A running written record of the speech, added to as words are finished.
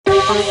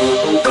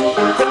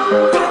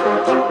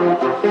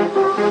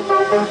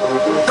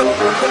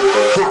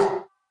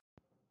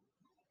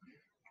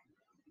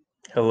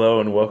Hello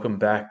and welcome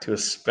back to a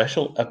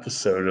special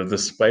episode of the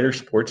Spider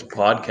Sports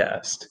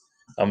Podcast.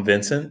 I'm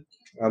Vincent.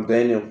 I'm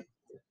Daniel.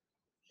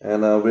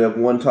 And we have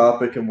one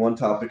topic and one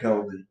topic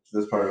only.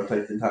 This part will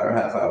take the entire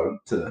half hour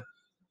to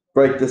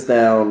break this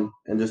down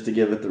and just to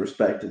give it the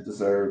respect it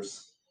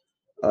deserves.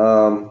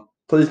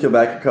 Please go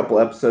back a couple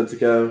episodes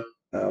ago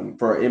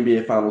for our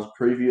NBA Finals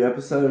preview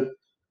episode.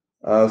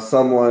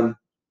 Someone,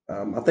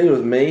 I think it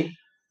was me,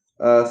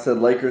 said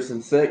Lakers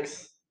in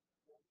 6.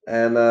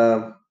 And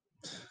I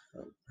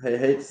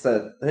hate to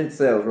say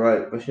I was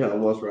right, but I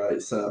was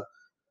right. So,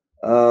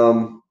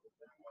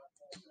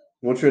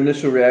 what's your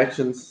initial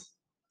reactions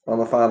on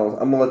the finals?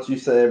 I'm gonna let you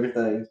say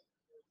everything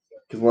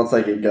because once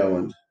I get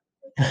going.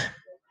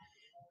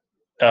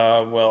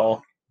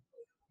 Well,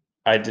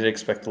 I did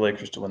expect the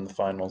Lakers to win the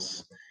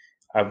finals.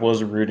 I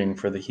was rooting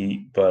for the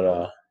Heat,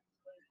 but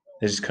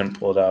they just couldn't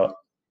pull it out.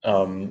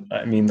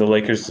 The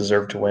Lakers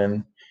deserve to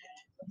win.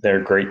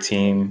 They're a great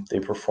team. They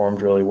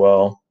performed really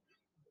well.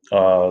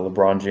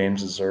 LeBron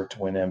James deserved to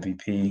win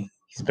MVP.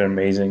 He's been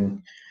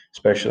amazing,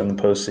 especially in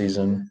the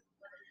postseason.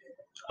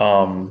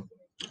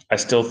 I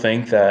still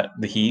think that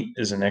the Heat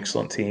is an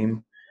excellent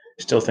team.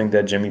 I still think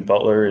that Jimmy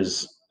Butler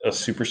is a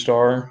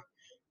superstar.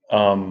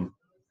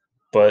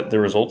 But the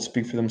results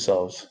speak for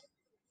themselves.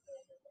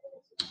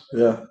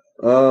 Yeah.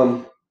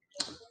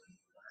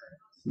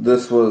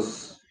 This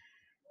was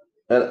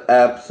an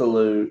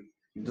absolute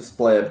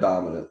display of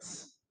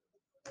dominance.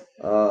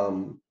 We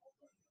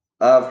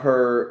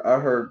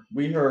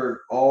heard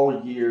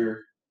all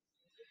year,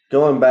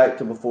 going back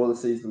to before the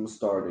season was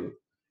starting,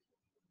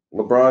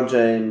 LeBron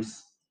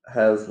James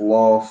has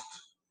lost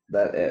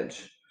that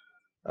edge.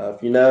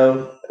 If you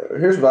know,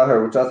 here's what I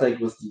heard, which I think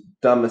was the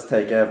dumbest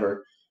take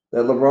ever,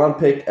 that LeBron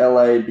picked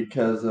LA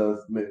because of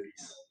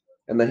movies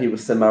and that he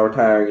was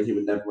semi-retiring and he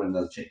would never win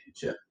another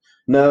championship.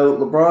 No,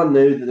 LeBron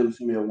knew that it was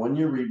going to be a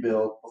one-year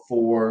rebuild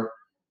before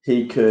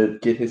he could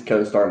get his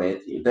co-star in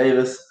Anthony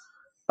Davis.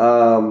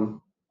 LeBron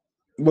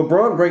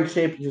brings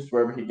championships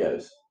wherever he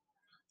goes.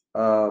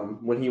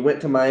 When he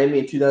went to Miami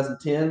in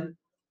 2010,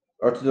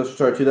 or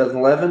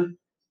 2011,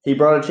 he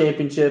brought a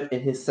championship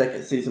in his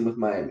second season with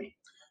Miami.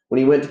 When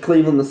he went to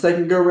Cleveland the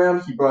second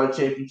go-round, he brought a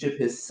championship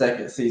his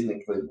second season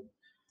in Cleveland.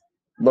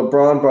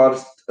 LeBron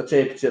brought a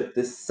championship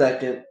this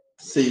second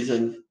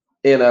season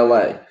in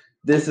LA.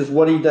 This is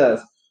what he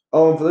does.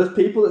 For those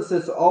people that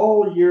says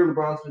all year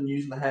LeBron's been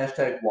using the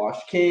hashtag Wash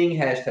King,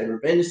 hashtag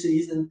revenge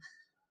season,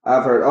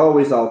 I've heard,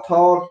 he's all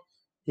talk.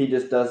 He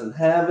just doesn't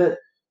have it.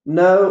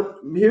 No,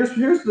 here's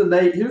what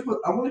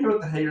I want to hear what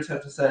the haters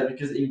have to say,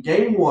 because in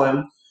game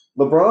 1,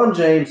 LeBron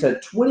James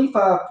had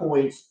 25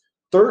 points,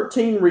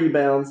 13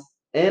 rebounds,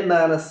 and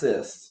 9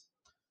 assists.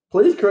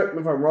 Please correct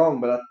me if I'm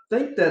wrong, but I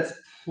think that's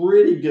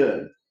pretty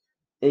good.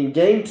 In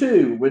game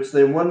 2, which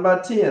they won by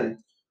 10,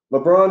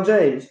 LeBron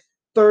James,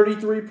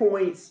 33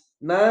 points,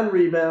 9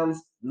 rebounds,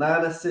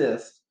 9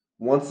 assists.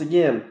 Once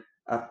again,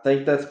 I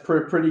think that's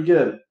pretty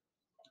good.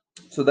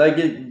 So that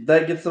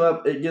gets them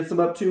up. It gets them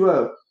up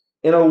 2-0.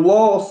 In a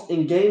loss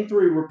in game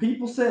 3, where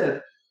people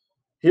said,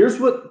 here's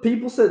what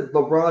people said: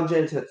 LeBron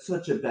James had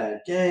such a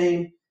bad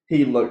game.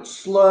 He looked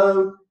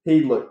slow.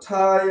 He looked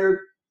tired.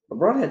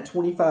 LeBron had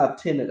 25,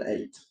 10, and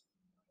 8.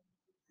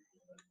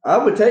 I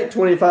would take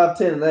 25,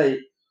 10, and 8.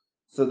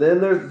 So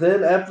then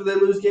after they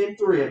lose game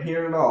 3, I'm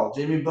hearing it all.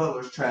 Jimmy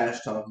Butler's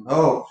trash talking.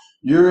 Oh,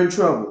 you're in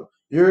trouble.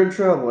 You're in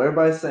trouble.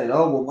 Everybody's saying,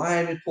 will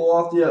Miami pull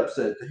off the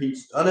upset?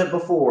 He's done it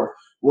before.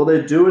 Will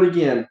they do it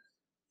again?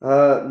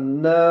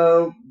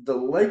 No. The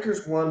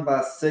Lakers won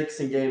by 6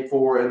 in game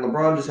 4, and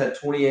LeBron just had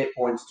 28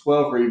 points,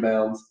 12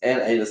 rebounds, and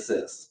 8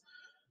 assists.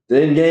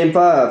 Then game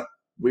 5,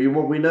 we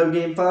know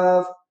game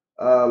 5.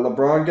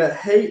 LeBron got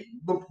hate.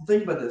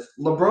 Think about this.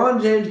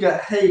 LeBron James got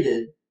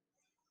hated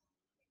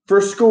for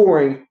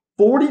scoring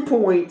 40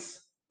 points,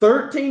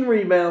 13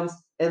 rebounds,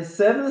 and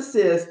 7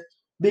 assists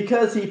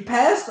because he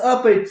passed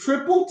up a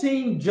triple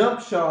team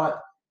jump shot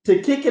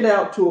to kick it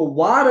out to a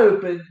wide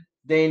open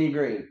Danny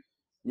Green.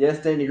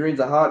 Yes, Danny Green's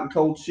a hot and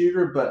cold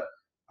shooter, but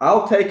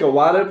I'll take a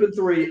wide open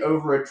 3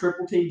 over a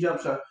triple team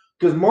jump shot.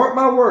 Because mark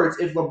my words,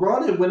 if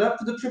LeBron had went up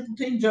to the triple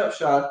team jump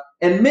shot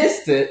and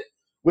missed it,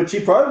 which he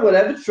probably would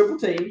have, it's triple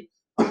team,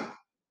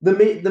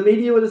 the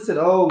media would have said,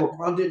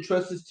 LeBron didn't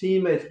trust his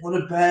teammates.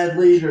 What a bad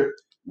leader.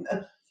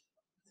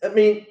 I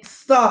mean,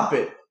 stop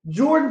it.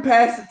 Jordan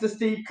passed it to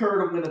Steve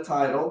Kerr to win a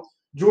title.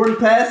 Jordan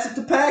passed it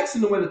to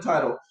Paxson to win a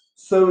title.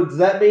 So does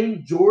that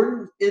mean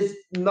Jordan is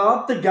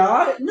not the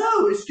guy?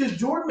 No, it's because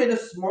Jordan made a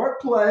smart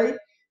play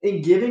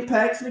in giving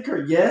Paxson to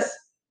Kerr. Yes,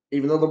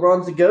 even though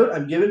LeBron's the GOAT,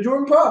 I'm giving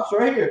Jordan props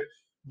right here.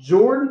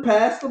 Jordan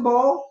passed the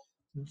ball.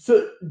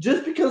 So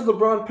just because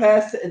LeBron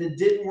passed it and it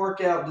didn't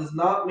work out does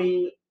not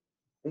mean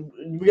 –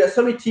 we got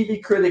so many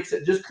TV critics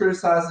that just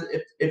criticize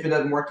it if it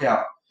doesn't work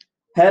out.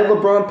 Had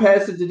LeBron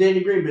passed it to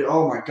Danny Green, but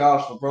oh my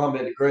gosh, LeBron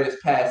made the greatest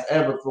pass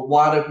ever for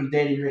wide open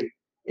Danny Green.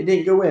 It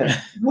didn't go in.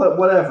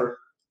 Whatever.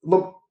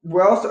 Look,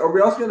 are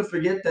we also going to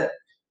forget that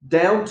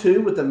down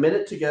 2 with a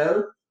minute to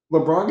go.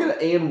 LeBron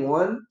got an and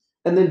 1.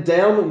 And then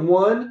down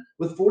 1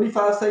 with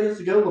 45 seconds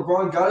to go,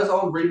 LeBron got his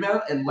own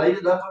rebound and laid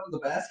it up under the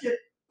basket.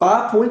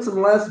 5 points in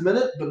the last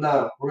minute, but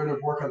no, we're going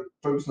to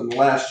focus on the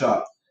last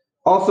shot.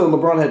 Also,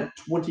 LeBron had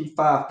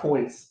 25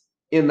 points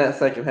in that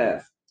second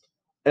half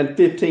and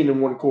 15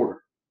 in one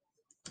quarter.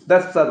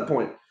 That's beside the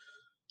point.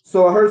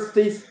 So I heard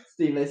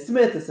Stephen A.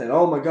 Smith is saying,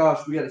 oh my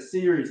gosh, we got a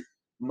series.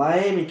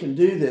 Miami can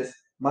do this.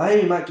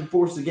 Miami might can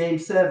force a game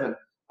 7.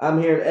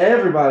 I'm hearing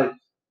everybody.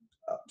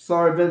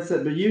 Sorry,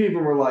 Vincent, but you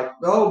even were like,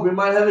 oh, we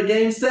might have a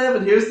game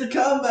 7. Here's the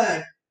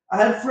comeback. I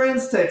had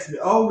friends text me,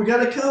 oh, we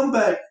got a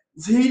comeback.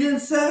 Heat in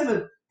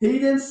 7.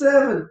 Heat in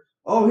 7.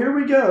 Oh, here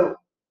we go.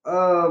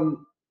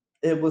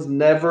 It was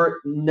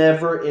never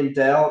in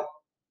doubt.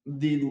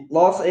 The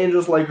Los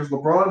Angeles Lakers,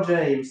 LeBron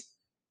James,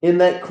 in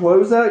that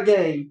closeout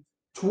game,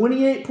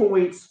 28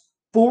 points,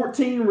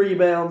 14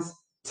 rebounds,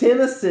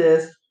 10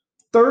 assists,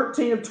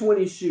 13 of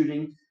 20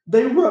 shooting.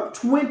 They were up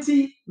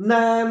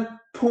 29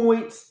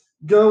 points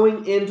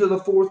going into the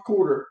fourth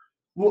quarter.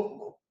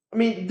 Well, I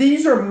mean,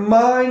 these are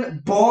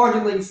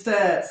mind-boggling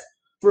stats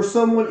for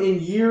someone in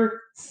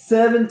year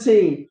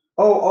 17.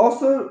 Oh,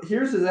 also,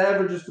 here's his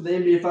averages for the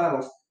NBA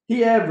Finals.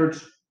 He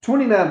averaged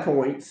 29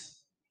 points.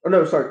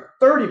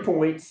 30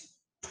 points,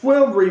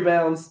 12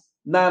 rebounds,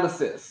 9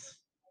 assists.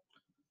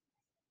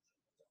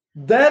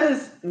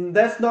 That's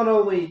not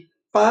only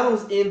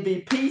Finals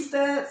MVP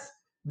stats,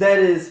 that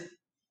is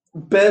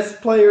best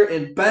player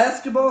in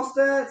basketball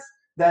stats,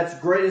 that's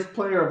greatest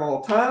player of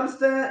all time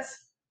stats,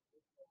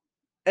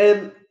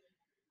 and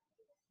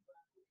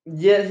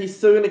yet he's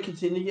still going to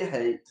continue to get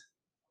hate.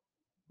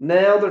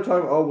 Now they're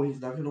talking, oh, well,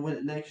 he's not going to win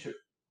it next year.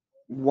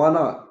 Why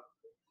not?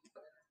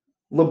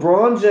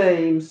 LeBron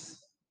James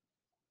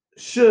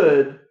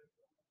should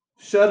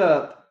shut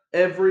up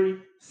every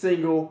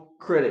single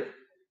critic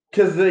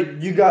because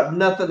you got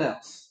nothing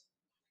else.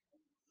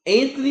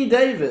 Anthony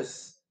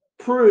Davis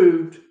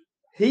proved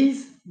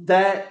he's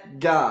that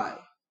guy.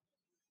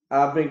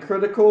 I've been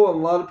critical of a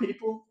lot of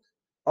people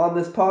on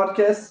this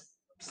podcast.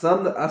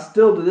 Some that I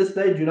still to this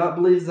day do not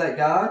believe is that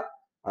guy.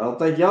 I don't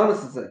think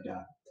Giannis is that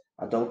guy.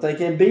 I don't think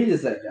Embiid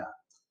is that guy.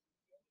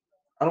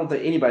 I don't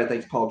think anybody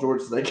thinks Paul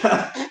George is that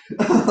guy.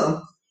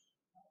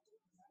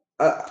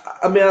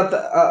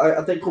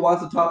 I think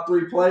Kawhi's a top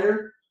 3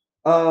 player.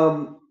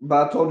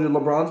 But I told you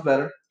LeBron's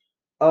better.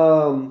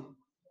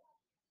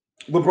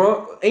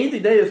 Anthony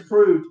Davis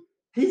proved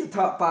he's a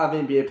top 5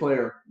 NBA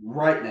player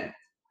right now.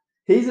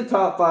 He's a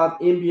top 5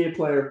 NBA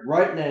player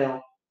right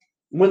now.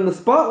 When the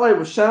spotlight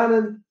was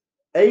shining,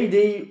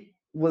 AD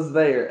was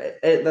there.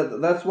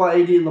 That's why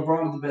AD and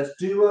LeBron are the best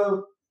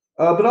duo.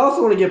 But I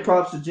also want to give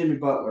props to Jimmy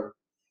Butler.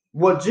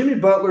 What Jimmy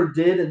Butler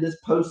did in this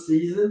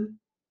postseason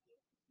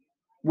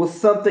was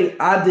something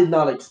I did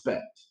not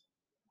expect.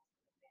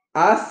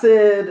 I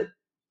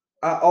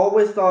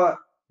always thought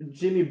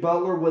Jimmy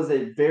Butler was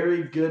a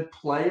very good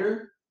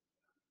player.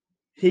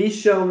 He's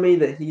shown me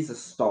that he's a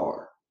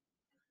star.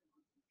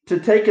 To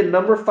take a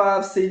number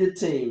 5 seeded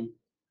team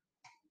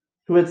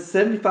who had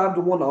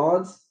 75-1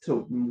 odds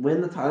to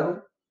win the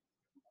title,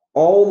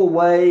 all the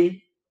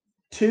way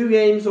 2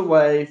 games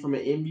away from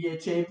an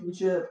NBA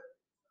championship,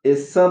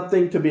 is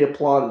something to be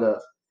applauded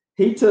of.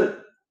 He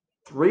took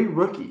 3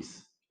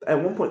 rookies.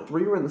 At one point,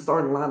 3 were in the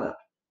starting lineup.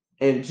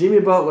 And Jimmy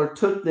Butler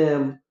took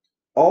them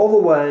all the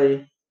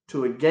way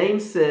to a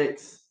game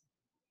 6.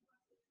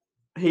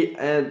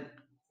 And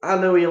I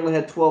know he only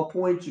had 12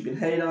 points. You can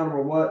hate on him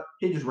or what.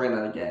 He just ran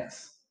out of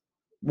gas.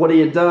 What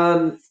he had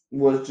done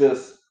was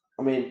just,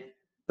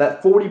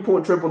 that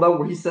 40-point triple-double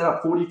where he set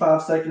out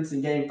 45 seconds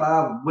in game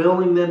 5,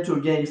 willing them to a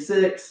game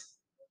 6.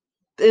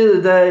 At the end of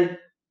the day,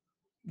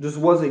 just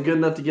wasn't good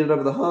enough to get it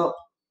over the hump.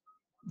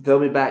 They'll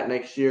be back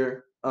next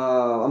year.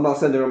 I'm not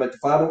saying they're going to make the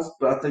finals,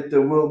 but I think they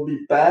will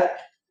be back,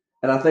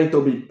 and I think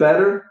they'll be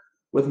better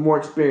with more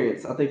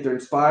experience. I think they're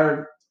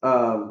inspired.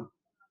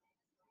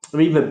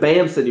 Even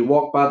Bam said he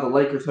walked by the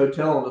Lakers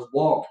hotel on his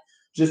walk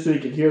just so he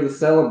could hear the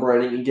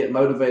celebrating and get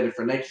motivated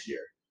for next year.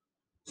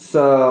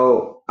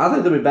 So I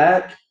think they'll be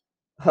back.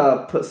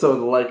 So are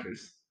the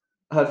Lakers.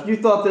 If you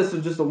thought this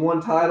was just a one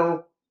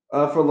title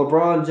for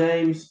LeBron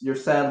James, you're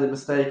sadly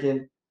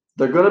mistaken.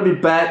 They're going to be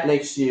back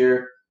next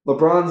year.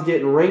 LeBron's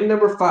getting ring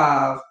number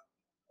 5.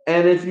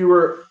 And if you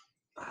were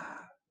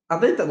 – I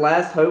think the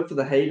last hope for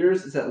the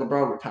haters is that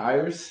LeBron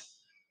retires.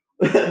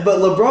 But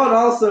LeBron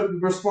also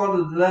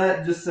responded to that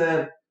and just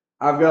said,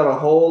 I've got a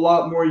whole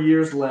lot more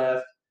years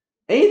left.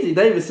 Anthony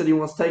Davis said he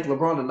wants to take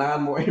LeBron to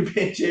 9 more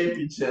NBA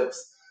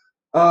championships.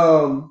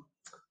 And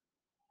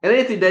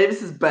Anthony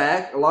Davis is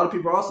back. A lot of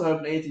people are also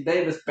hoping Anthony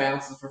Davis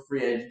bounces for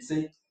free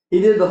agency.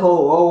 He did the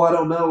whole, I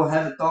don't know, I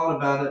haven't thought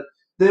about it.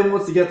 Then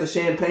once he got the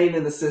champagne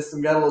in the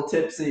system, got a little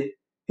tipsy,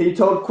 he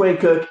told Quinn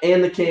Cook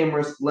and the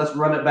cameras, let's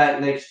run it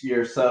back next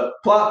year. So,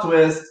 plot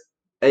twist,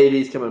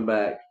 AD's coming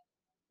back.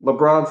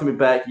 LeBron's going to be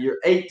back year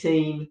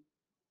 18.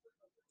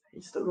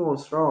 He's still going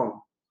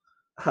strong.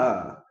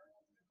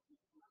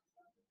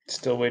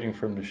 Still waiting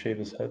for him to shave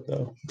his head,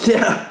 though.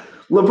 Yeah.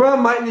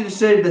 LeBron might need to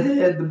shave the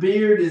head. The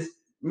beard is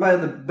might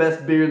have the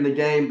best beard in the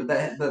game, but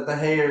the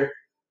hair,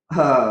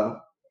 uh,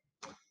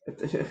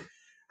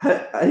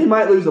 he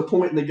might lose a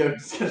point in the GOAT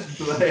discussion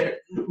for the hair.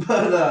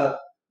 But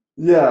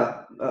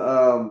yeah.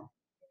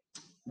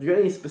 Do you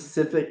got any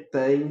specific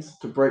things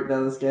to break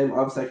down this game?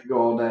 Obviously, I could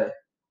go all day.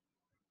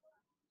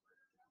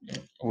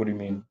 What do you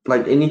mean?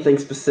 Like anything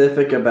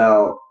specific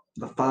about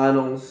the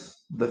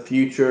finals, the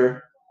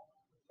future,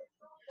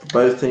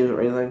 both teams,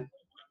 or anything?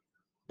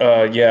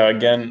 Yeah,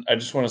 again, I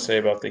just want to say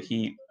about the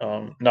Heat.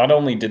 Not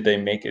only did they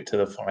make it to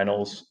the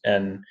finals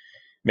and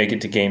make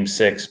it to Game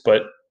 6,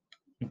 but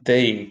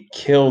they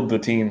killed the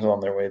teams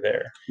on their way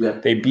there. Yeah.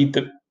 They beat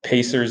the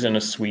Pacers in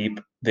a sweep.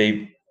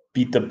 They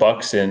beat the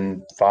Bucks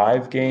in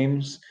 5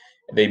 games.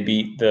 They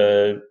beat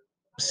the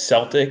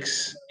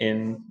Celtics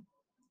in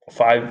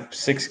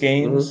 5-6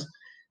 games.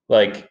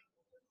 Like,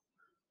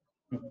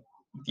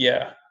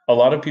 yeah, a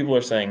lot of people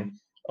are saying,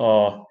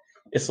 "Oh,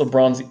 it's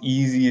LeBron's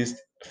easiest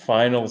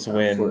finals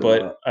win." Absolutely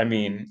But not. I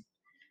mean,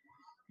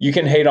 you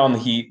can hate on the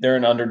Heat. They're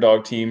an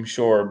underdog team,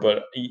 sure,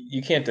 but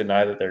you can't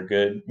deny that they're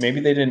good.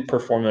 Maybe they didn't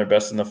perform their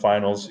best in the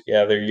finals.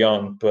 Yeah, they're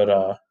young,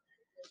 but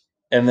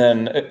and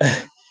then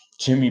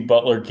Jimmy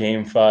Butler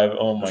game 5.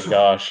 Oh my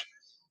gosh.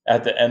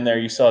 At the end there,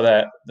 you saw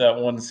that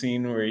one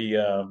scene where you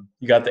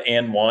got the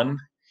and one,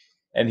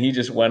 and he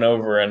just went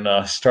over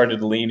and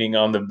started leaning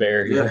on the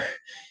barrier. Yeah.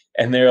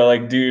 And they were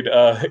like, dude,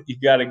 you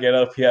got to get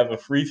up. You have a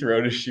free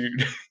throw to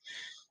shoot.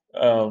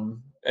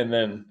 And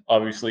then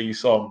obviously you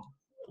saw him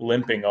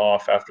limping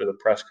off after the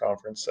press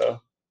conference. So,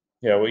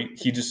 yeah,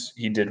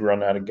 he did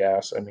run out of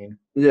gas. I mean,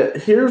 Yeah,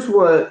 here's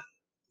what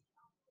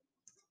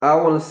I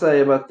want to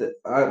say about the.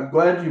 I'm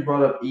glad you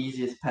brought up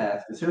easiest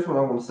path because here's what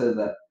I want to say to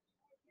that.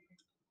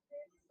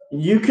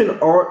 You can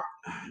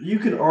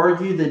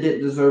argue they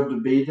didn't deserve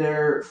to be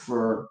there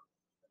for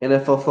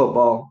NFL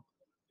football,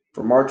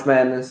 for March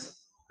Madness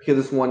because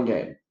it's one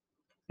game.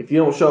 If you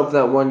don't show up for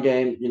that one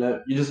game,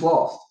 you just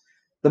lost.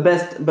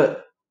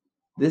 But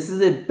this is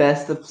a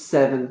best of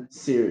 7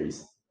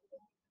 series.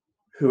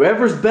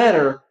 Whoever's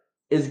better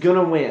is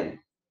gonna win.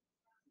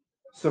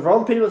 So for all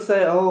the people that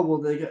say, "Oh, well,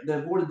 they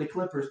avoided the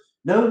Clippers,"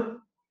 no,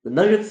 the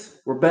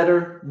Nuggets were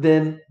better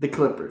than the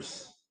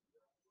Clippers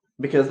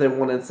because they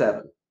won in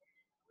 7.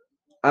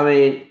 I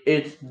mean,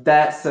 it's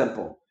that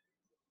simple.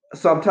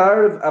 So I'm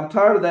tired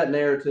of that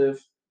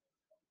narrative.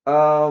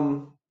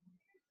 I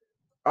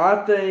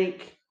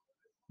think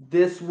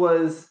this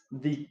was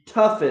the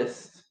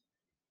toughest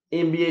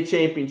NBA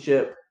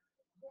championship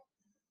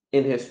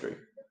in history.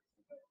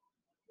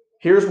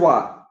 Here's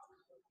why.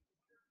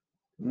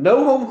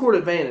 No home court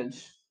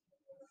advantage.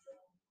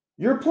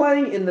 You're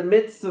playing in the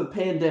midst of a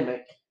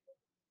pandemic.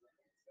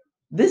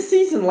 This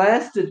season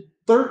lasted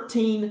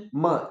 13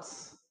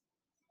 months.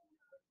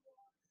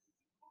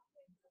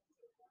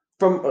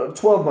 From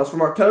 12 months,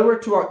 from October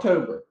to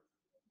October.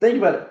 Think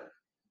about it.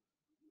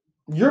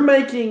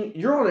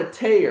 You're on a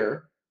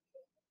tear.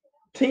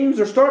 Teams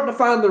are starting to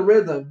find the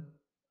rhythm.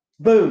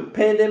 Boom,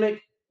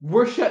 pandemic.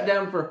 We're shut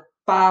down for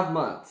 5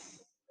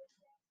 months.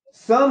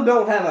 Some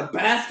don't have a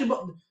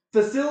basketball.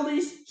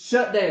 Facilities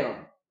shut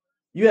down.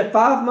 You have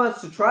 5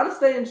 months to try to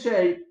stay in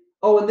shape.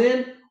 Oh, and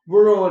then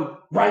we're going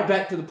right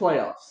back to the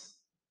playoffs.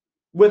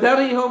 Without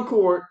any home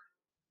court,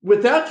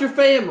 without your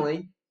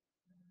family,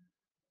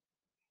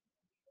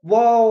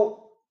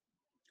 while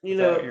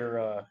without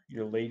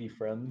your lady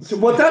friends.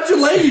 Without your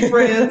lady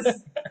friends,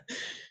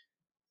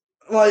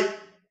 like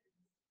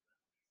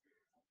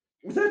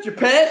without your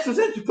pets,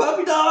 without your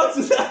puppy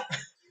dogs,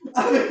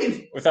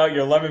 without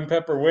your lemon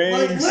pepper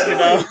wings,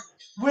 like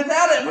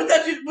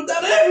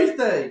without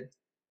everything.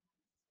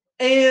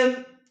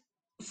 And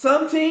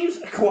some teams,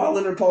 Kawhi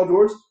Leonard, Paul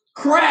George,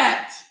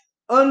 cracked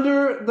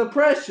under the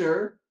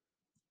pressure.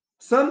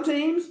 Some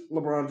teams,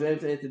 LeBron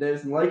James, Anthony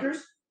Davis, and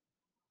Lakers,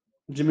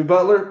 Jimmy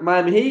Butler,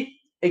 Miami Heat,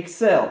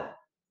 excel.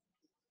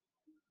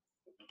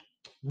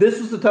 This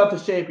was the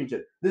toughest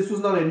championship. This was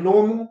not a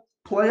normal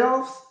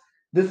playoffs.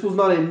 This was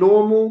not a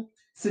normal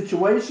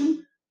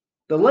situation.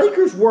 The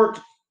Lakers worked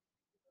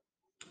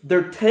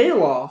their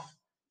tail off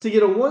to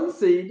get a 1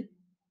 seed.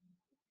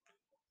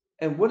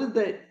 And what did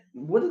they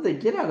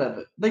get out of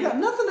it? They got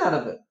nothing out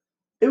of it.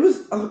 It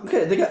was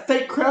okay. They got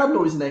fake crowd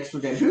noise in the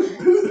extra game.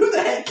 Who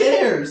the heck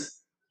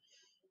cares?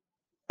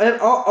 And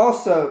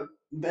also,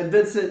 and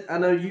Vincent, I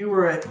know you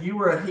were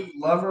a Heat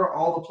lover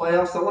all the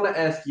playoffs. I want to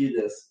ask you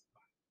this: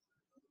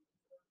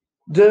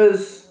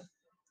 does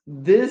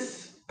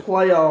this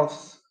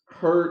playoffs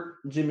hurt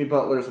Jimmy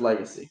Butler's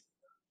legacy?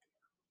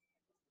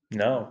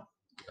 No,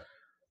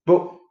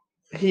 but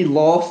he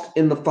lost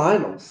in the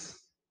finals.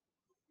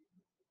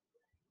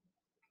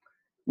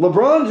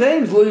 LeBron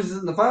James loses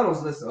in the finals,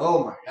 and they say,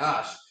 "Oh my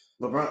gosh,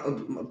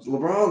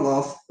 LeBron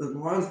lost.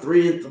 LeBron's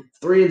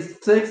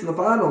 3-6 in the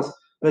finals,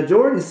 but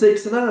Jordan's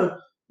 6-0.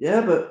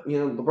 Yeah, but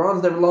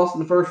LeBron's never lost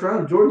in the first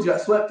round. Jordan's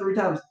got swept 3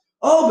 times.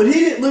 Oh, but he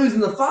didn't lose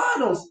in the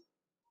finals.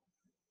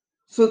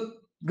 So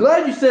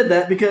glad you said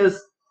that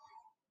because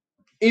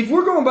if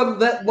we're going by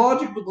that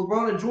logic with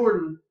LeBron and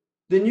Jordan,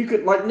 then you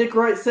could, like Nick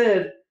Wright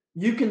said,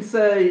 you can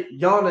say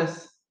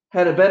Giannis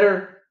had a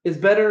better is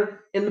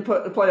better in the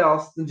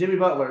playoffs than Jimmy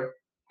Butler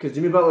because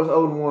Jimmy Butler's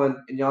 0-1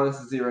 and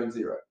Giannis is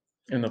 0-0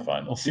 in the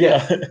finals.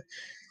 Yes. Yeah.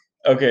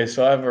 Okay,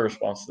 so I have a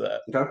response to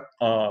that. Okay.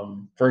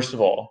 First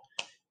of all,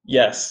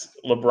 yes,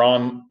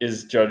 LeBron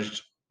is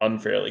judged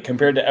unfairly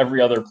compared to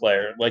every other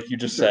player. Like you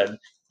just said,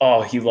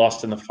 oh, he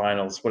lost in the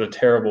finals. What a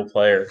terrible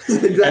player.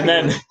 Exactly.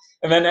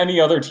 And then any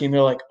other team,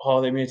 they're like,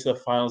 oh, they made it to the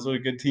finals. What a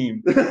good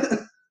team.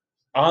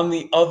 On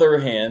the other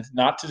hand,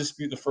 not to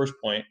dispute the first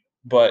point,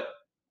 but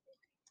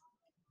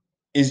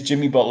is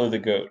Jimmy Butler the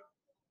GOAT?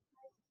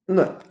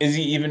 No. Is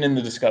he even in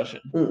the discussion?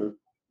 Mm-mm.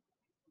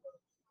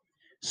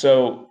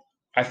 So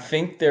I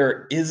think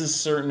there is a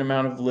certain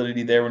amount of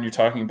validity there when you're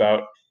talking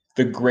about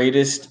the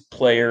greatest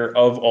player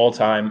of all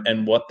time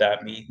and what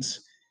that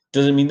means.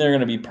 Does it mean they're going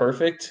to be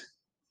perfect?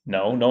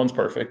 No, no one's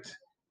perfect.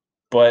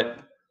 But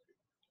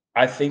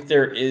I think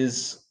there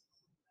is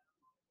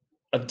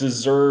a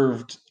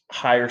deserved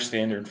higher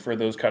standard for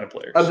those kind of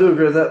players. I do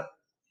agree with that.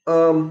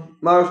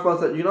 My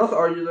response to that, you can also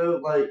argue though,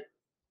 like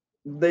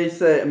they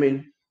say, I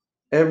mean,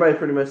 everybody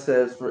pretty much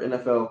says for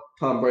NFL,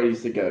 Tom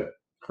Brady's the GOAT,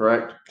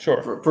 correct?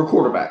 Sure. For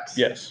quarterbacks.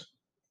 Yes.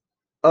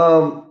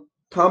 Tom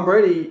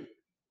Brady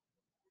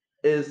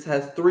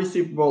has 3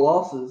 Super Bowl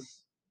losses,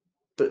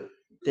 but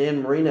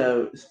Dan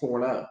Marino is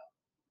 4-0.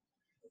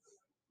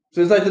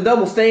 So it's like the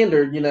double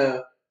standard, you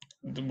know.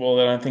 Well,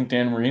 then I think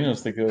Dan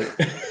Marino's the GOAT.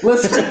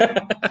 Listen.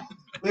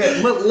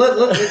 Okay,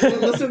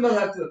 listen.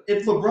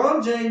 If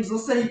LeBron James,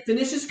 let's say he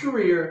finishes his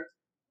career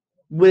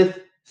with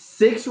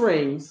 6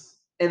 rings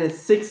and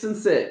it's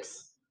 6-6,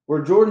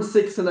 where Jordan's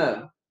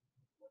 6-0,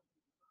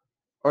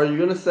 are you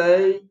gonna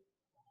say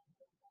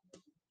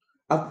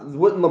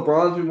wouldn't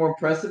LeBron be more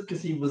impressive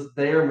because he was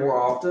there more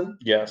often?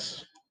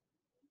 Yes.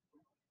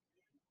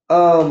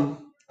 I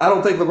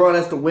don't think LeBron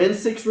has to win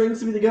 6 rings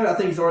to be the GOAT. I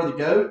think he's already the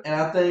GOAT, and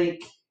I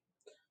think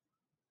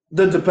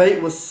the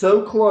debate was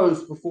so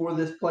close before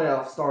this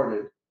playoff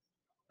started.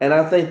 And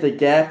I think the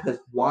gap has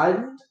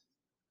widened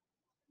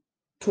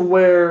to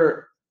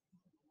where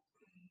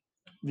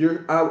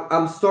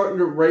I'm starting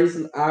to raise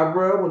an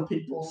eyebrow when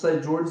people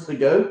say Jordan's the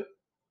GOAT.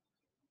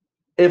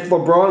 If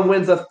LeBron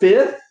wins a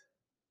 5th,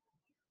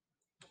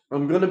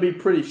 I'm going to be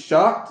pretty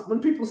shocked when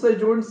people say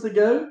Jordan's the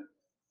GOAT.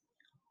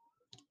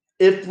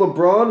 If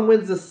LeBron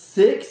wins a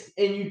 6th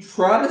and you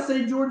try to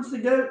say Jordan's the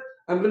GOAT,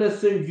 I'm going to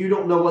assume you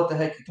don't know what the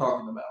heck you're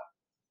talking about.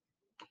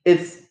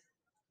 It's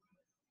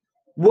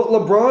what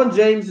LeBron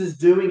James is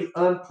doing is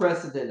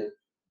unprecedented.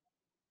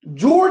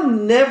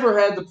 Jordan never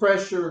had the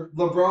pressure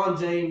LeBron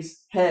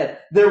James had.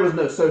 There was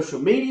no social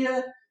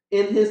media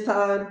in his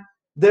time.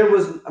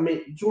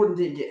 Jordan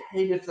didn't get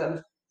hated for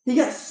that. He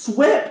got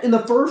swept in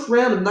the first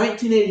round of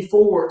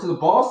 1984 to the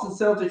Boston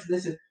Celtics, and they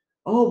said,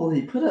 oh, well,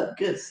 he put up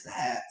good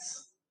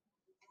stats.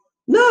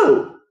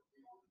 No.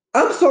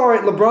 I'm sorry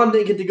LeBron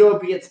didn't get to go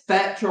up against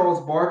Fat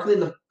Charles Barkley in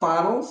the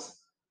finals.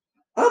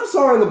 I'm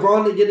sorry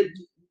LeBron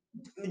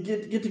didn't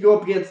get to go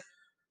up against,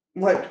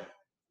 like,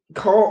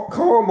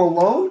 Karl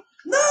Malone.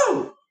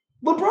 No!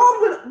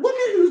 LeBron, look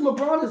at who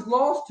LeBron has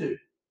lost to.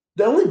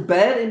 The only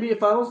bad NBA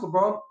Finals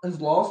LeBron has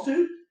lost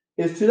to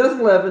is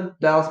 2011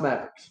 Dallas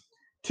Mavericks.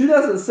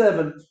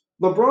 2007,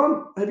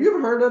 LeBron, have you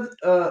ever heard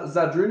of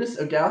Zydrunas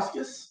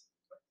Ilgauskas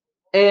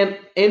and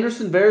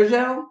Anderson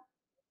Varejao?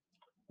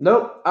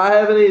 Nope, I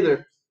haven't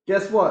either.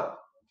 Guess what?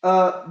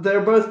 They're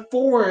both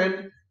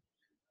foreign.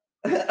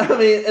 I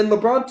mean, and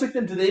LeBron took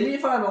them to the NBA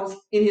Finals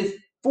in his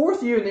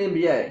 4th year in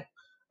the NBA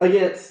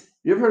against,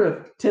 you ever heard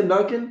of Tim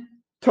Duncan,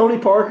 Tony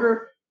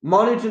Parker,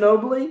 Manu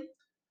Ginobili,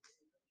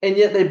 and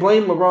yet they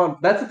blame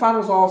LeBron. That's the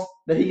finals loss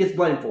that he gets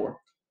blamed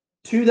for.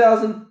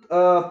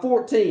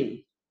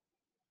 2014,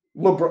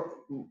 LeBron.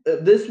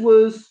 This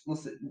was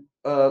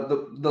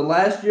the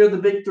last year of the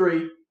Big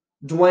Three.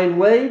 Dwayne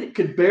Wade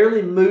could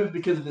barely move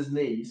because of his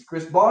knees.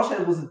 Chris Bosh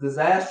was a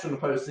disaster in the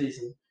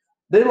postseason.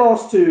 They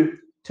lost to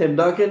Tim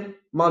Duncan,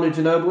 Manu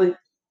Ginobili,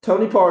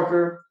 Tony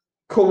Parker,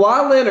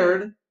 Kawhi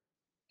Leonard,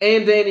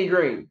 and Danny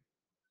Green.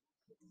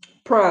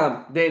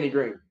 Prime Danny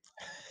Green.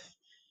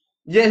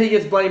 Yet he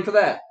gets blamed for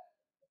that.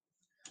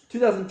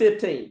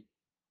 2015.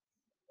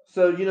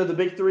 So, you know, the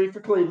Big Three for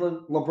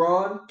Cleveland,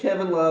 LeBron,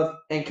 Kevin Love,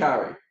 and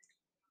Kyrie.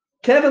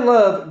 Kevin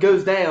Love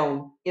goes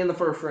down in the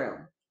first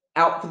round,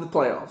 out for the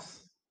playoffs.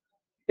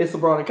 It's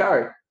LeBron and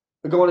Kyrie.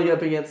 They're going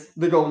up against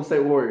the Golden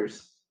State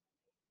Warriors.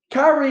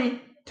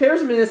 Kyrie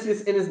tears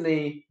meniscus in his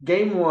knee,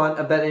 game 1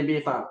 of that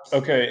NBA Finals.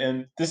 Okay,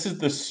 and this is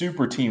the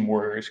super team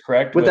Warriors,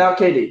 correct? Without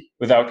KD.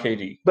 Without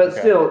KD. But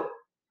still,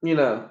 you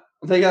know,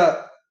 they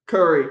got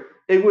Curry,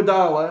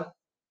 Iguodala,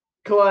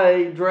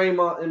 Clay,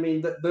 Draymond. I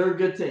mean, they're a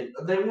good team.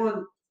 They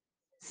won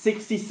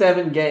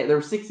 67 games. They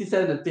were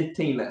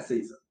 67-15 that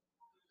season.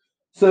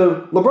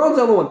 So LeBron's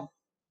the only one.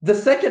 The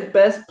second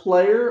best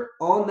player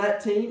on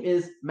that team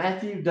is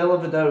Matthew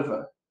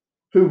Dellavedova,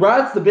 who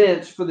rides the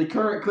bench for the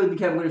current Cleveland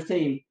Cavaliers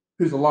team,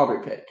 who's a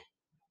lottery pick.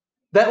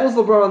 That was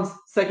LeBron's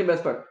second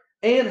best player.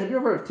 And have you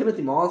ever heard of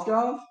Timothy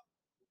Mozgov?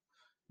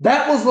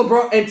 That was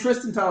LeBron, and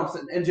Tristan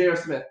Thompson and J.R.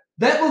 Smith.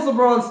 That was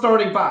LeBron's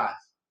starting 5.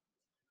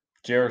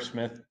 J.R.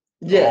 Smith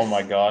Yes. Oh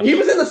my gosh. He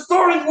was in the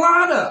starting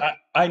lineup.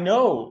 I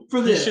know.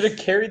 For He this. should have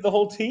carried the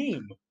whole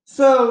team.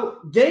 So,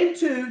 game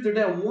 2, they're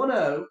down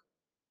 1-0.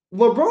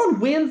 LeBron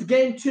wins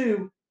game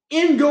 2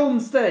 in Golden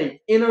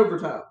State in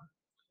overtime.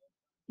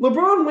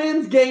 LeBron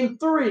wins game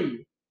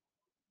 3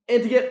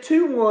 and to get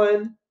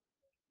 2-1,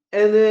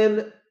 and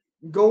then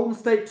Golden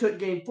State took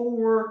game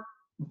 4.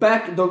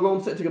 The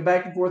Golden State took a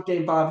back and forth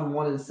game 5 and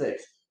 1 and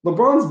 6.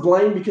 LeBron's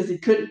blamed because he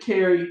couldn't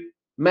carry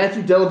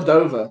Matthew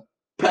Dellavedova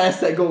past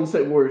that Golden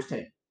State Warriors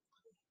team.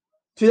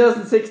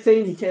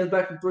 2016, he comes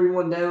back from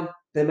 3-1 down.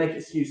 They make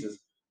excuses.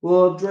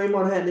 Well,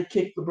 Draymond had to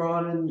kick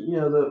LeBron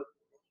and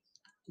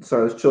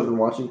sorry, there's children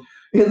watching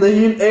in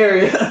the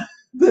area.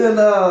 then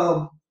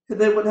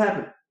what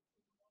happened?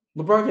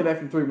 LeBron came back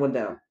from 3-1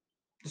 down.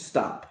 Just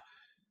stop.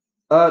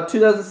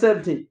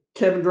 2017,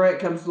 Kevin Durant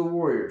comes to the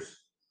Warriors.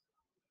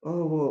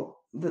 Oh, well,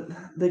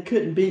 they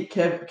couldn't beat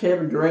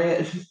Kevin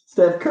Durant,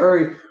 Steph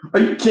Curry. Are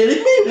you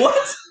kidding me?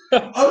 What?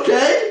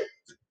 Okay.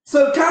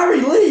 So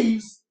Kyrie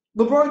leaves.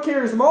 LeBron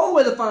carries him all the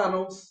way to the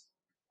finals.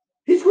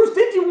 He scores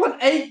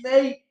 51, 8, and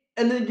 8,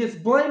 and then gets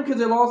blamed because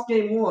they lost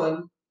game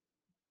 1.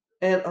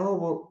 And,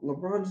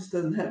 LeBron just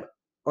doesn't have it.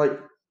 Like,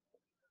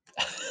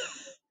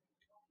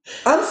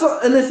 I'm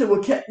sorry. And they said,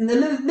 well, and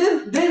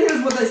then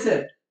here's what they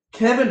said.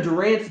 Kevin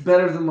Durant's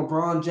better than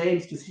LeBron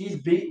James because he's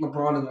beaten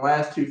LeBron in the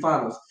last 2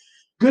 finals.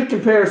 Good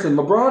comparison.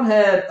 LeBron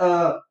had,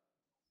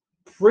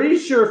 pretty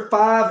sure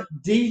 5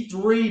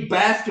 D3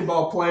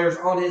 basketball players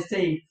on his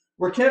team,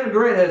 where Kevin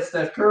Durant had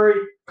Steph Curry,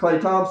 Klay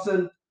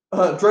Thompson,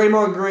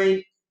 Draymond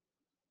Green.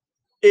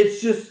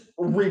 It's just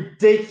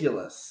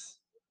ridiculous.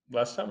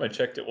 Last time I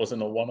checked, it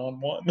wasn't a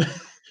one-on-one.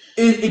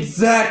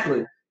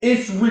 Exactly.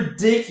 It's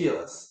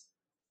ridiculous.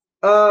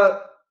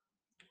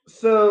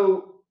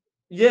 So,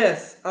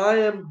 yes, I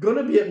am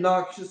gonna be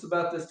obnoxious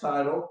about this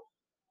title.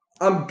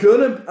 I'm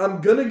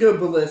gonna go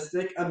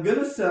ballistic. I'm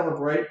gonna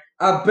celebrate.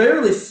 I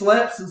barely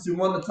slept since we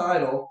won the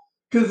title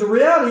because the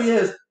reality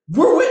is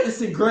we're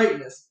witnessing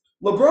greatness.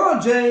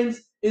 LeBron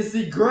James is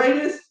the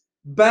greatest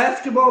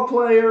basketball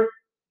player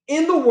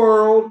in the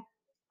world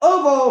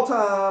of all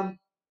time.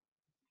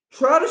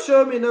 Try to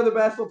show me another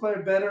basketball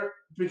player better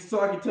so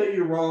I can tell you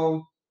you're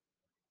wrong.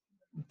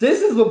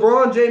 This is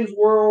LeBron James'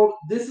 world.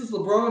 This is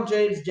LeBron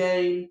James'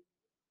 game.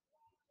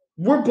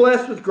 We're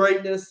blessed with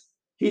greatness.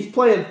 He's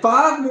playing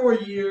 5 more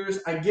years.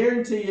 I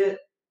guarantee it.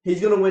 He's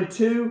going to win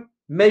 2,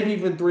 maybe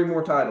even 3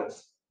 more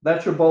titles.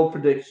 That's your bold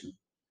prediction.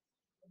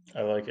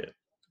 I like it.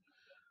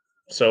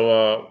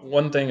 So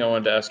one thing I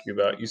wanted to ask you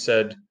about, you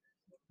said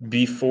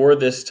before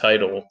this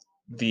title,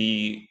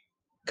 the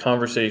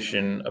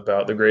conversation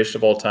about the greatest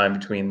of all time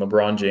between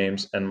LeBron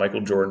James and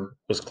Michael Jordan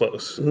was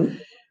close. Mm-hmm.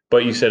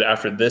 But you said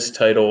after this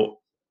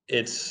title,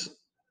 it's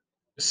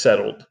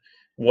settled.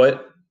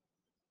 What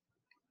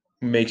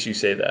makes you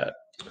say that?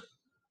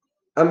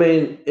 I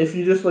mean, if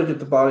you just look at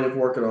the body of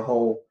work as a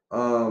whole,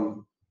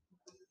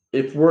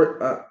 if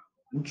we're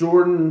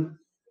Jordan,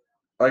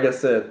 like I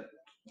said,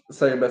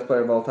 second best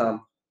player of all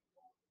time,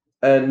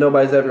 and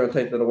nobody's ever going to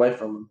take that away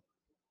from him.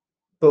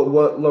 But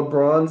what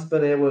LeBron's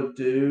been able to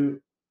do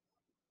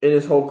in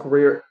his whole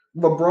career,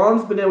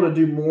 LeBron's been able to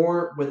do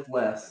more with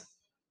less.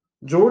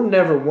 Jordan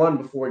never won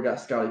before he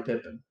got Scottie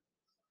Pippen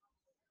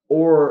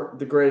or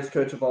the greatest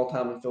coach of all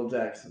time in Phil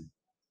Jackson.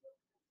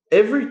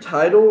 Every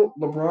title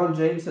LeBron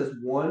James has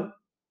won,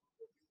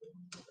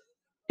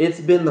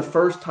 it's been the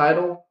first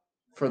title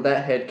for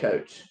that head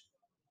coach.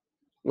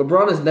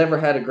 LeBron has never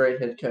had a great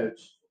head coach.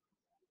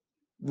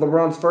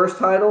 LeBron's first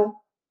title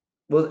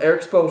was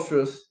Eric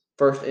Spoelstra's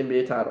first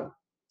NBA title.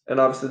 And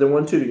obviously they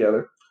won 2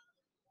 together.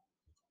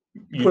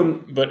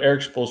 But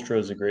Eric Spoelstra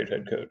is a great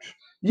head coach.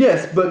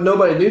 Yes, but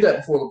nobody knew that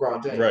before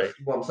LeBron James. Right. Is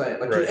what I'm saying.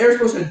 Right. Eric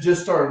Spoelstra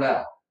just started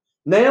out.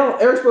 Now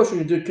Eric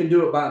Spoelstra can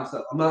do it by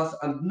himself.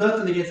 I'm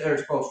nothing against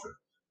Eric Spoelstra.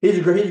 He's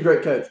a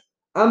great coach.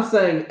 I'm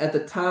saying at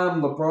the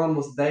time LeBron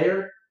was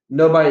there,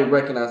 nobody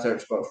recognized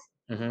Eric Spoelstra.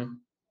 Mm-hmm.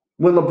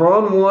 When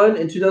LeBron won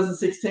in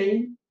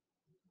 2016,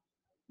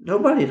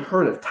 nobody had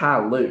heard of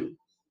Ty Lue.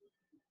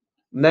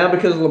 Now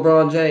because of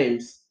LeBron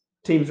James,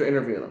 teams are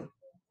interviewing him.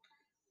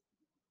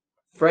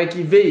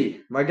 Frankie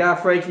V, my guy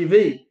Frankie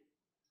V,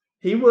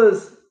 he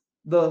was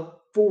the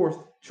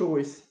 4th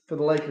choice for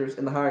the Lakers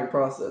in the hiring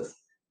process.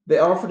 They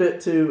offered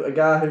it to a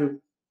guy who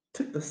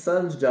took the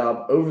Suns'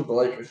 job over the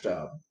Lakers'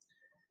 job.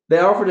 They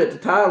offered it to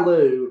Ty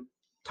Lue.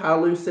 Ty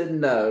Lue said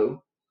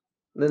no.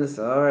 And then they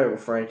said, all right, well,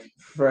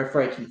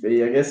 Frankie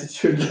V, I guess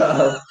it's your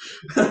job.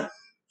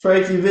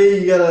 Frankie V,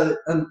 you gotta.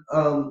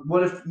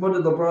 What did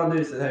LeBron do?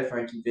 He said, hey,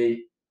 Frankie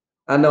V,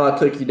 I know I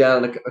took you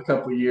down in a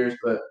couple of years,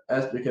 but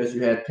that's because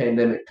you had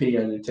Pandemic P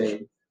on your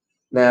team.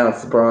 Now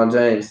it's LeBron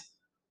James.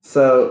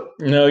 So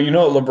no, you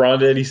know what LeBron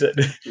did? He said,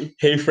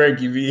 hey,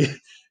 Frankie V,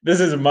 this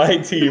is my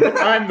team.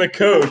 I'm the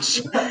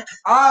coach.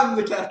 I'm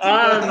the captain.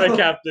 I'm the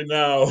captain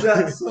now.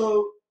 Yeah,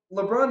 so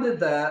LeBron did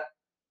that.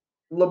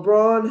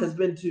 LeBron has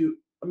been to,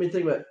 think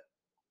about it.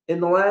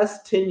 In the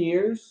last 10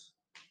 years,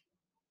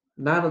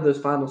 9 of those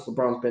finals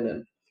LeBron's been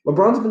in.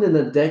 LeBron's been in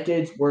a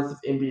decade's worth of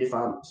NBA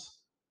finals.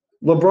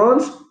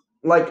 LeBron's,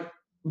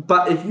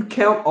 But if you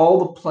count all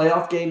the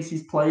playoff games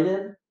he's played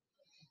in,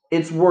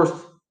 it's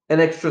worth an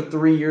extra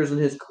 3 years in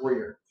his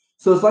career.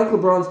 So it's like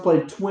LeBron's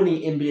played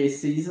 20 NBA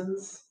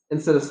seasons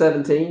instead of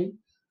 17,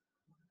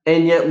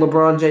 and yet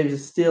LeBron James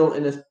is still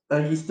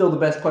he's still the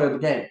best player of the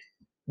game.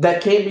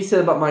 That can't be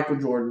said about Michael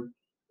Jordan.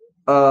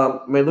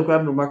 Look what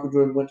happened when Michael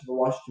Jordan went to the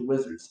Washington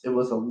Wizards. It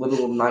was a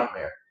literal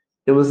nightmare.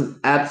 It was an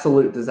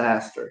absolute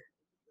disaster.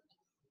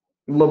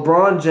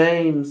 LeBron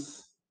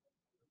James,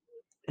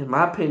 in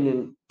my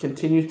opinion,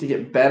 continues to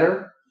get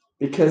better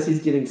because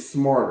he's getting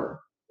smarter.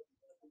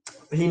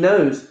 He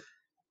knows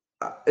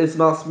it's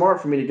not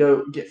smart for me to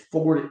go get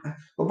 40.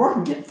 LeBron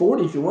can get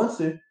 40 if he wants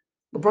to.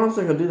 LeBron's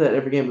not going to do that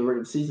every game of the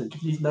regular season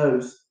because he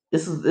knows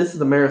this is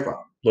a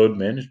marathon. Load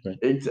management.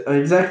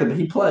 Exactly, but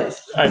he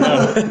plays. I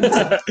know.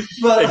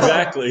 But,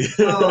 exactly.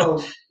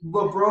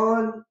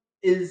 LeBron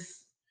is,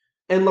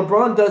 and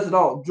LeBron does it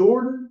all.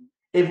 Jordan,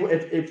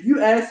 if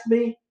you ask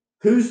me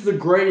who's the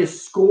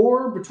greatest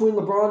scorer between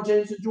LeBron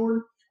James and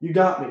Jordan, you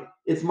got me.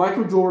 It's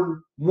Michael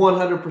Jordan,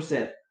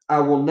 100%. I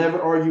will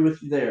never argue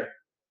with you there.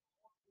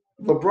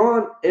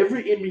 LeBron,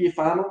 every NBA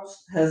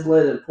Finals has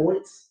led in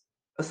points,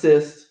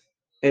 assists,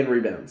 and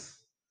rebounds.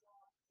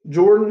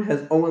 Jordan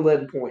has only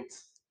led in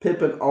points.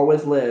 Pippen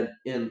always led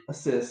in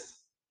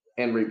assists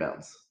and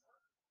rebounds.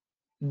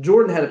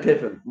 Jordan had a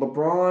Pippen.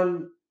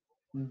 LeBron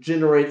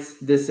generates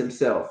this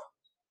himself.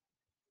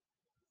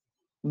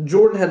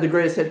 Jordan had the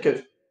greatest head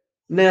coach.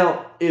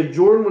 Now, if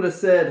Jordan would have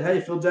said, hey,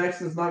 Phil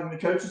Jackson's not going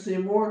to coach us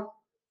anymore,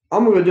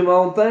 I'm going to do my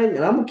own thing,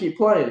 and I'm going to keep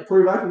playing to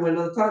prove I can win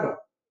another title.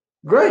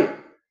 Great.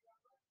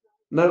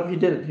 No, he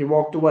didn't. He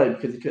walked away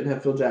because he couldn't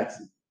have Phil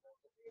Jackson.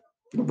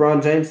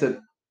 LeBron James said,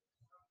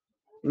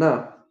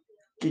 no,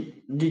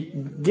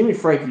 give me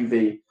Frankie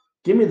V.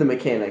 Give me the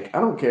mechanic.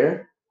 I don't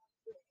care.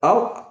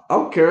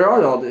 I'll carry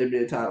all y'all to the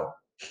NBA title.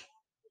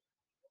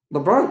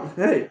 LeBron,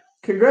 hey,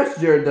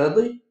 congrats, Jared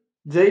Dudley.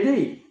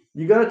 JD,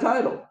 you got a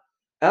title.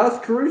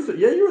 Alex Caruso,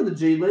 yeah, you were in the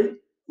G League.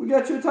 We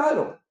got you a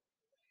title.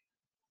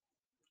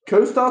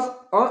 Kostas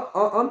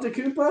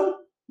Antetokounmpo,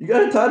 you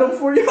got a title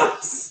for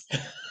us.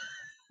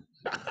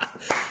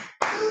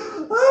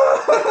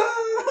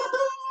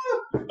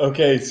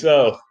 Okay,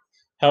 so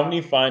how many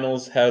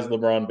finals has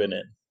LeBron been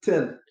in?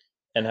 10.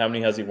 And how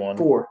many has he won?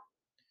 4.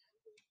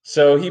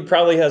 So he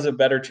probably has a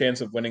better chance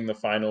of winning the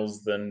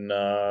finals than,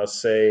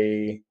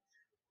 say...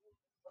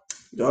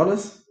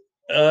 Giannis?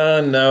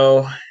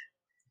 No.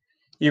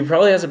 He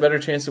probably has a better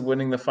chance of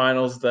winning the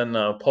finals than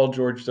Paul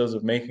George does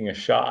of making a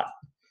shot.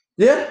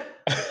 Yeah.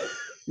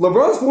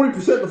 LeBron's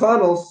 40% in the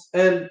finals,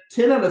 and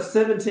 10 out of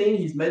 17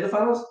 he's made the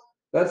finals.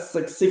 That's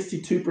like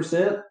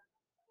 62%,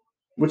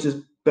 which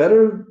is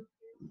better.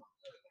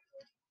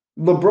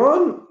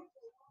 LeBron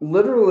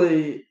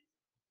literally,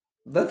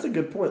 that's a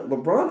good point.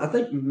 LeBron, I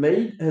think,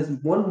 has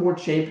won more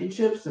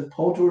championships than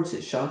Paul George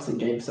hit shots in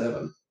Game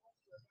 7.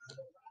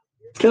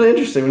 It's kind of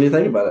interesting when you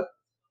think about it.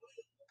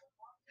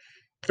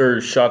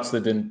 Or shots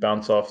that didn't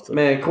bounce off the,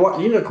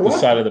 Kawhi, the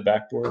side of the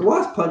backboard.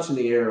 Kawhi's punching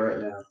the air right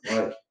now.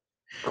 Like,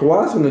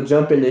 Kawhi's going to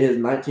jump into his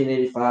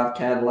 1985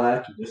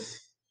 Cadillac and just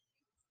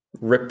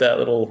rip that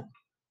little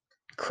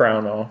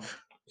crown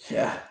off.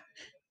 Yeah.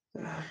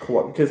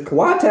 Because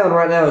Kawhi Town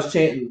right now is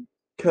chanting,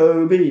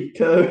 Kobe,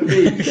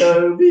 Kobe,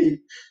 Kobe.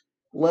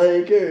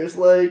 Lakers,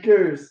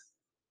 Lakers.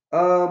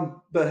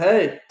 But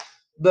hey,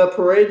 the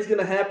parade's going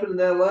to happen in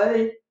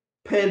LA.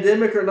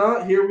 Pandemic or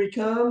not, here we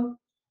come.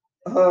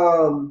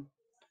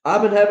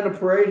 I've been having a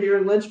parade here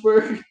in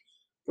Lynchburg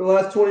for the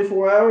last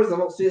 24 hours. I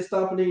don't see it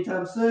stopping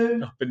anytime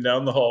soon. Up and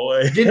down the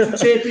hallway. Get the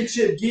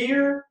championship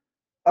gear.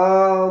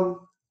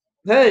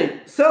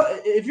 Hey, so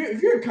if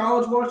you're in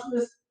college watching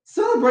this,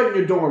 celebrate in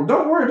your dorm.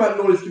 Don't worry about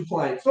noise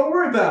complaints. Don't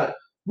worry about it.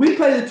 We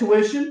pay the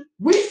tuition.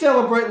 We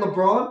celebrate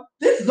LeBron.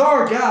 This is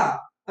our guy.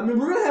 I mean,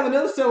 we're going to have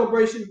another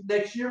celebration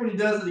next year when he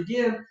does it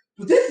again,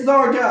 but this is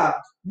our guy.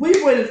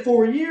 We've waited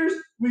 4 years.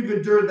 We've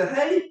endured the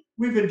hate.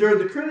 We've endured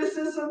the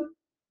criticism.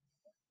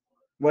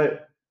 Wait.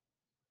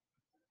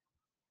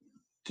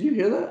 Do you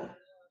hear that?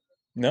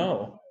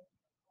 No.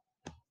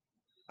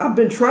 I've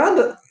been trying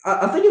to –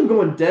 I think I'm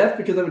going deaf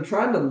because I've been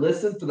trying to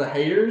listen for the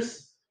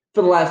haters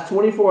for the last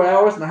 24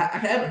 hours, and I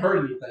haven't heard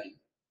anything.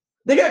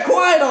 They got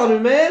quiet on me,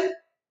 man.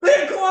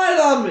 They got quiet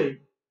on me.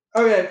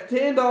 Okay,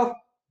 hand off.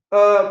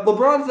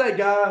 LeBron's that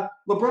guy.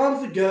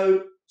 LeBron's the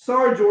GOAT.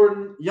 Sorry,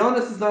 Jordan.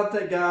 Giannis is not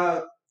that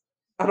guy.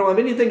 I don't have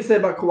anything to say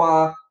about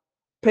Kawhi.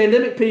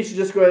 Pandemic P should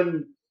just go ahead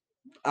and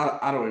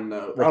I don't even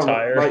know.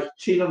 Retire. Like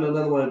cheat on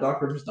another one of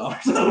Doc Rivers'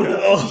 daughters. I don't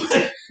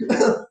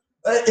know.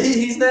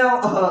 He's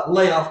now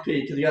layoff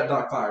P because he got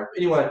Doc fired.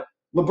 Anyway,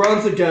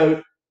 LeBron's the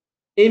GOAT.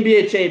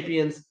 NBA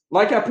champions,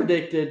 like I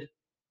predicted.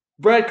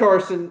 Brad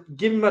Carson,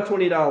 give me my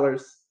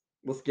 $20.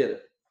 Let's get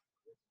it.